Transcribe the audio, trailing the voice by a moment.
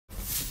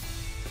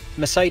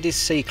Mercedes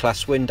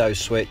C-Class window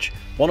switch,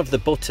 one of the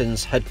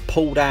buttons had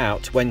pulled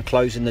out when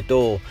closing the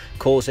door,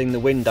 causing the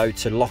window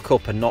to lock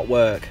up and not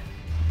work.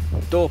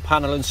 Door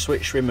panel and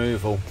switch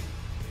removal.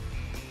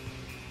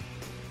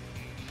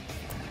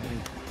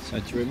 So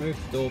to remove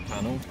the door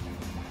panel,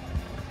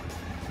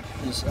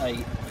 there's a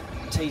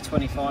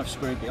T25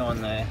 screw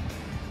behind there,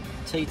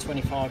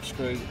 T25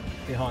 screw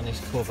behind this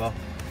cover,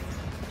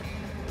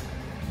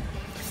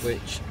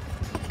 which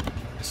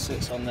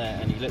sits on there,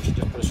 and you literally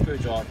just put a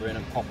screwdriver in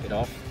and pop it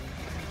off.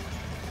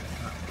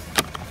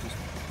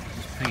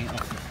 Just ping it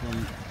off the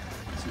front.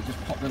 So you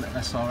just pop the little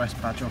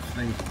SRS badge off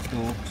the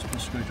door, just put a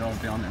screwdriver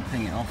behind it and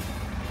ping it off.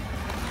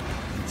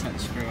 And take the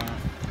screw out.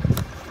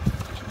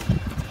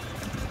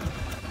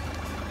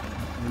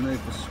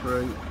 Remove the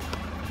screw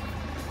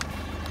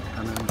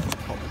and then just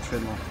pop the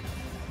trim off.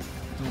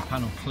 The door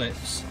panel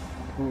clips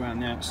all around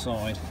the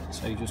outside,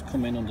 so you just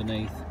come in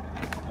underneath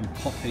and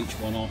pop each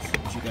one off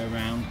as you go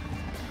around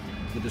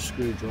with a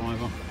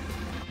screwdriver.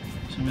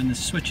 So when the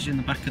switch is in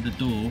the back of the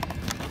door,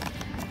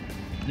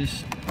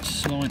 this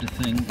slider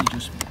thing,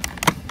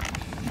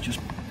 you just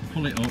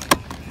pull it up,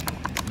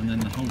 and then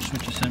the whole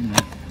switch assembly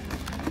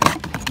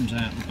comes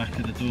out the back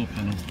of the door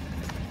panel.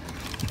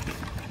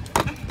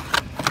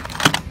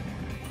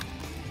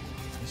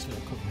 This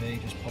little cup here, you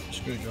just pop a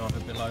screwdriver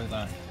below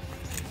that.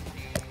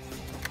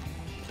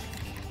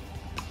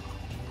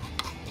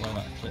 Below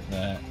that clip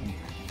there,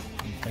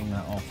 and ping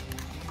that off,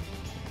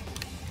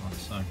 like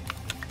so.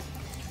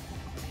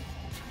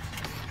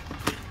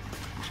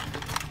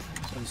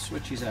 So the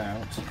switch is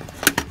out, so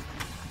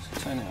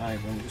turn it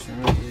over and just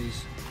remove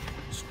these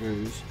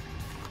screws.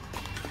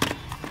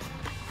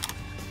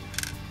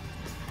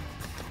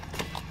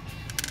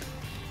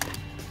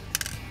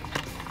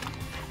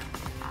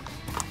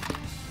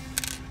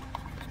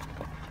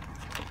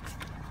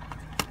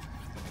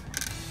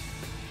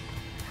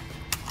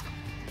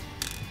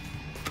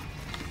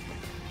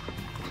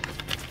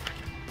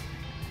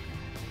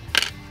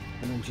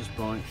 And then just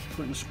by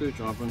putting a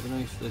screwdriver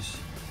underneath this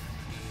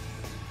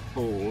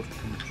board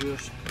and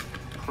just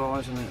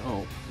prising it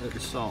up at the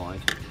side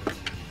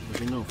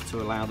was enough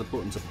to allow the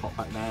button to pop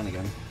back down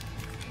again.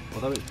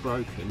 Although it's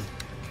broken,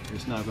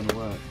 it's now going to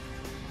work.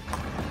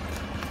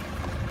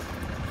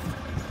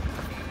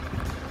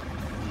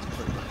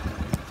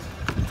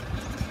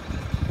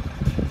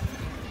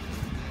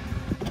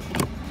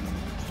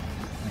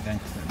 Again,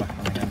 put it back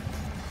on again.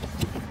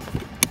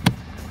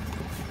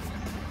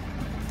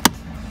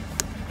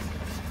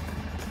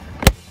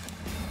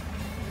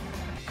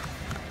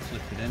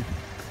 Slip it in.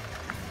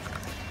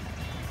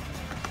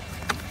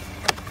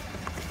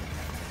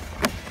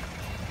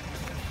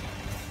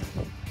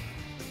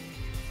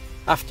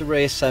 After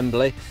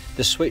reassembly,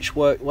 the switch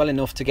worked well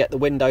enough to get the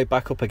window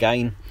back up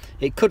again.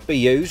 It could be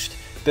used,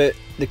 but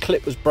the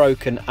clip was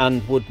broken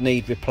and would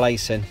need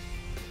replacing.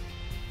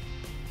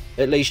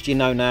 At least you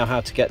know now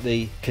how to get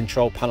the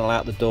control panel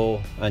out the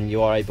door, and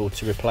you are able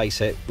to replace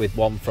it with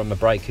one from a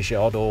breaker's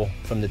yard or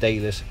from the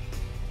dealers.